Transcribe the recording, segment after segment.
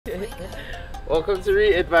Welcome to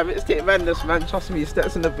Rated by Mixtape Madness, man. Trust me,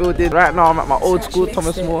 Stepz in the building. Right now I'm at my old school,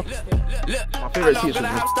 Thomas More. My favourite teacher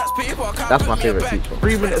was that's my favourite teacher.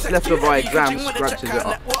 3 minutes left of our exam, scratches it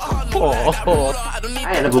up.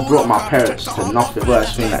 I ain't never brought my parents to nothing.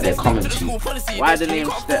 Worst thing that they're coming to. Why the name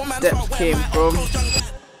Stepz? Stepz came from...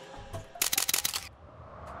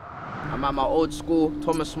 I'm at my old school,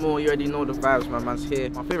 Thomas More. You already know the vibes, my man's here.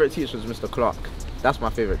 My favourite teacher was Mr. Clark. That's my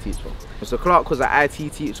favourite teacher. Mr. Clark was an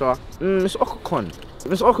IT teacher. Mr. Okakon.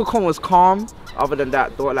 Mr. Okakon was calm. Other than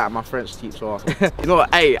that, don't like my French teacher. You know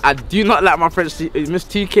what, hey, I do not like my French teacher. Miss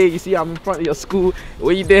 2K, you see I'm in front of your school. What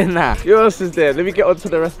are you doing now? Who else is there? Let me get on to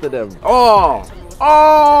the rest of them. Oh,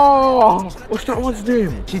 what's that one's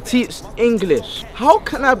name? She teaches English. How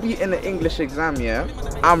can I be in an English exam, yeah?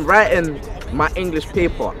 I'm writing my English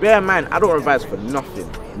paper. Bear in mind, I don't revise for nothing.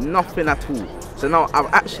 Nothing at all. So now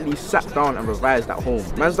I've actually sat down and revised at home.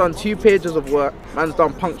 Man's done 2 pages of work. Man's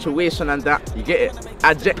done punctuation and that. You get it?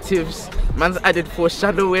 Adjectives. Man's added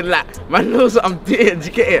foreshadowing. Like, man knows what I'm doing. You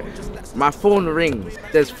get it? My phone rings.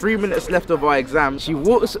 There's 3 minutes left of our exam. She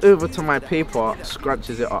walks over to my paper,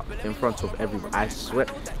 scrunches it up in front of everyone. I swear.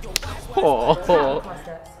 Oh.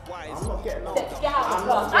 I'm not getting out.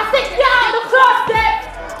 I said get out of the class,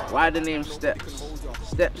 Stepz! Why the name Stepz?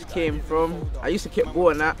 Stepz came from, I used to kick ball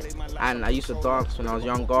and that, and I used to dance when I was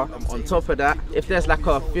younger. On top of that, if there's like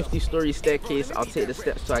a 50-story staircase, I'll take the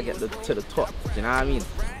steps till I get to the top. Do you know what I mean?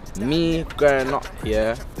 Me growing up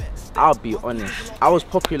here, I'll be honest, I was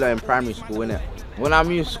popular in primary school, innit? When I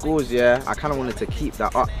moved schools, yeah, I kind of wanted to keep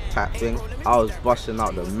that up type thing. I was busting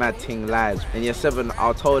out the mad thing lies. In year 7,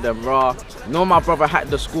 I told them, raw, no, my brother hacked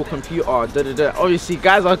the school computer, Obviously,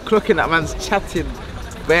 guys are clocking that man's chatting.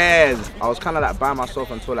 Bears. I was kind of like by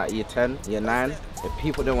myself until like year 10, year 9. If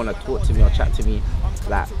people didn't want to talk to me or chat to me,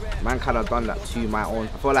 like, man kind of done that to my own.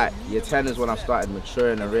 I feel like year 10 is when I started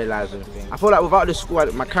maturing and realizing things. I feel like without this school,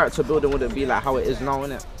 my character building wouldn't be like how it is now,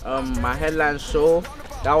 innit? My headline show,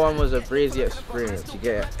 that one was a crazy experience, you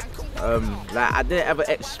get it? Like, I didn't ever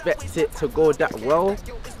expect it to go that well.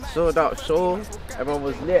 Sold out show, everyone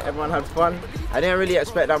was lit, everyone had fun. I didn't really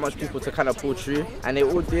expect that much people to kind of pull through, and they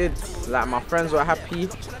all did. Like, my friends were happy.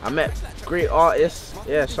 I met great artists.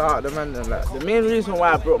 Yeah, shout out to them. And like, the main reason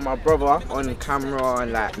why I brought my brother on camera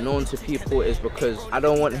and like known to people is because I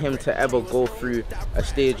don't want him to ever go through a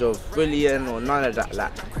stage of bullying or none of that.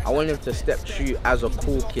 Like, I want him to step through as a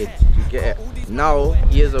cool kid. You get it? Now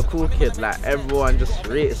he is a cool kid. Like, everyone just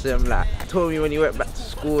rates him. Like, told me when he went back to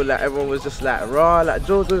school, like, everyone was just like, raw, like,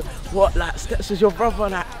 Jojo, what, like, Stepz is your brother?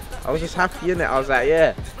 Like, I was just happy, innit? I was like,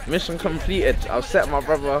 yeah, mission completed. I've set my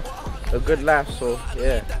brother a good life. So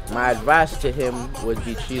yeah, my advice to him would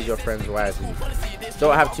be choose your friends wisely.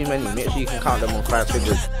 Don't have too many. Make sure you can count them on 5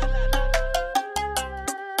 fingers.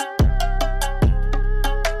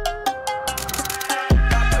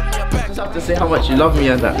 Just have to say how much you love me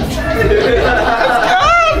and that.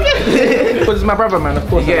 This is my brother, man, of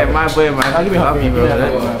course. Yeah, my boy, man. I'll give me a hug, bro.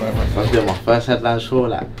 I was doing my first headline show,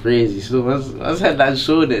 like, crazy. So once headline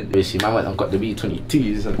show, then obviously man went and got the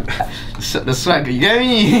B22s and the swagger, you get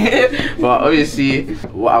me? But obviously,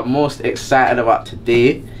 what I'm most excited about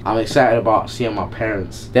today, I'm excited about seeing my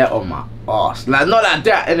parents. They're on my ass. Like, not like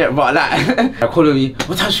that, innit? But like, they're calling me,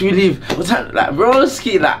 what time should we leave? What time? Like,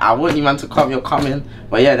 broski, like, I want you, man, to come, you're coming.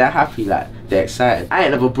 But yeah, they're happy, like, they're excited. I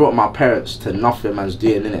ain't never brought my parents to nothing man's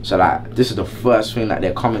doing, innit? So like, this is the first thing that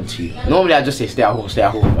they're coming to. Normally I just say stay at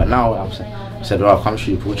home, but now I'm saying, I said, oh, come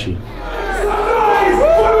through, pull through.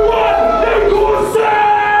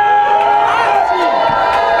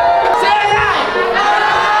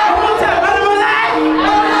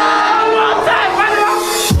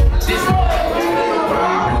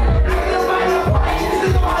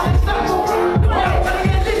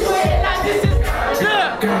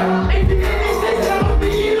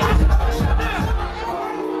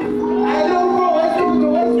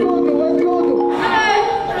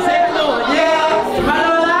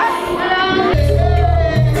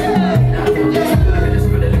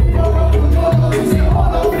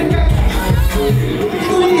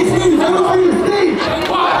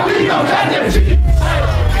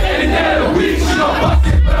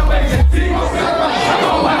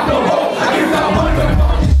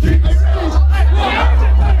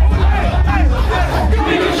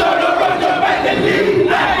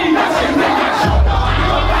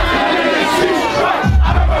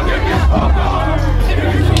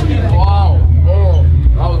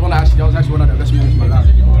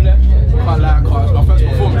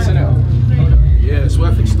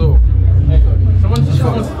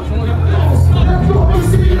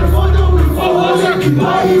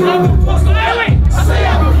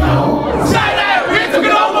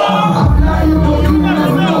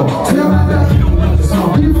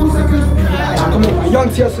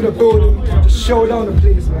 cheers to the building. Just show down the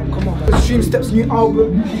place, man. Come on, man. Stream Stepz new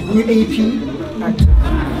album, new EP. Active.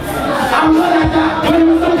 I'm not like that. When it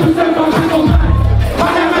was 100% from people, man.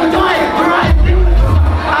 I never died, alright?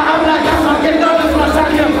 I'm like that, so I get nervous when I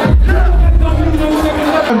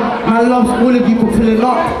Man loves all of you for pulling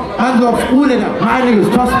up. Man loves all of them. My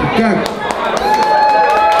niggas, trust me, gang.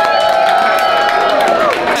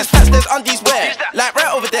 There's undies wear. Like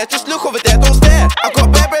right over there, just look over there, don't stare. I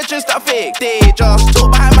got bare bridges that fake. They just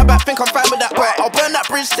talk behind my back, think I'm fine with that, but I'll burn that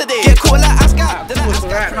bridge today. Get cool like Ascap.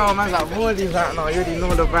 Right now, man's like Morley's right now. You already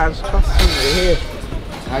know the vibes. Trust me, we're here.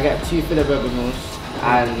 I get 2 Philly burger meals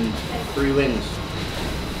and 3 wings.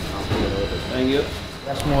 Thank you.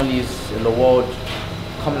 Best Morley's in the world.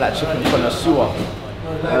 Come like chicken connoisseur.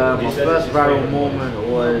 My first viral moment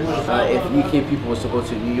was if UK people was to go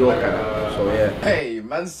to New York and that. So yeah. Hey,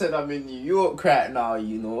 man said I'm in New York right now,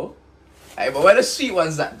 you know. Hey, but where the sweet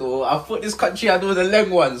ones at though? I thought this country had all the leng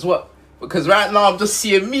ones. What? Because right now I'm just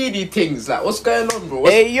seeing meaty things. Like, what's going on, bro?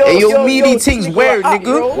 Hey yo, meaty things where,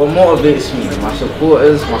 nigga? What motivates me? My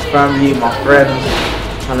supporters, my family, my friends,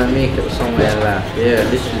 trying to make it somewhere in life. Yeah,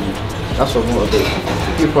 literally. That's what motivates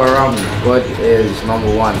me. People around me. God is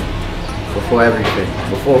 #1. Before everything,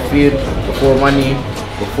 before food, before money,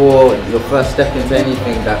 before your first step into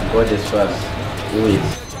anything, that God is first, always.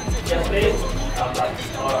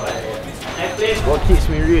 What keeps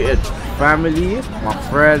me rooted? Family, my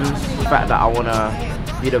friends, the fact that I want to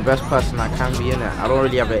be the best person I can be in it. I don't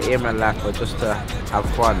really have an aim in life, but just to have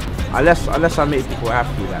fun. Unless I make people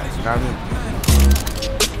happy, like, you know what I mean?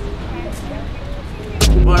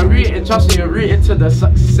 But I'm rooted, trust me, you're rooted to the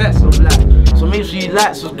success of life. So make sure you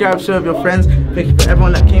like, subscribe, share with your friends. Thank you for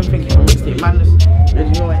everyone that came. Thank you for Mixtape Madness. You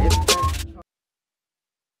already know what it is.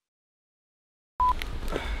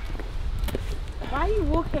 Why are you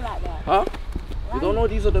walking like that? Huh? You don't know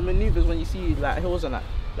these are the maneuvers when you see like hills and that.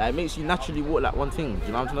 Like it makes you naturally walk like one thing. Do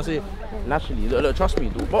you know what I'm trying to say? Naturally. Look, trust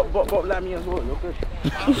me. Bob like me as well. You're good.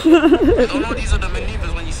 You don't know these are the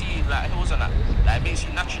maneuvers when you see like hills and that. Like it makes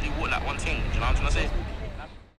you naturally walk like one thing. Do you know what I'm trying to say?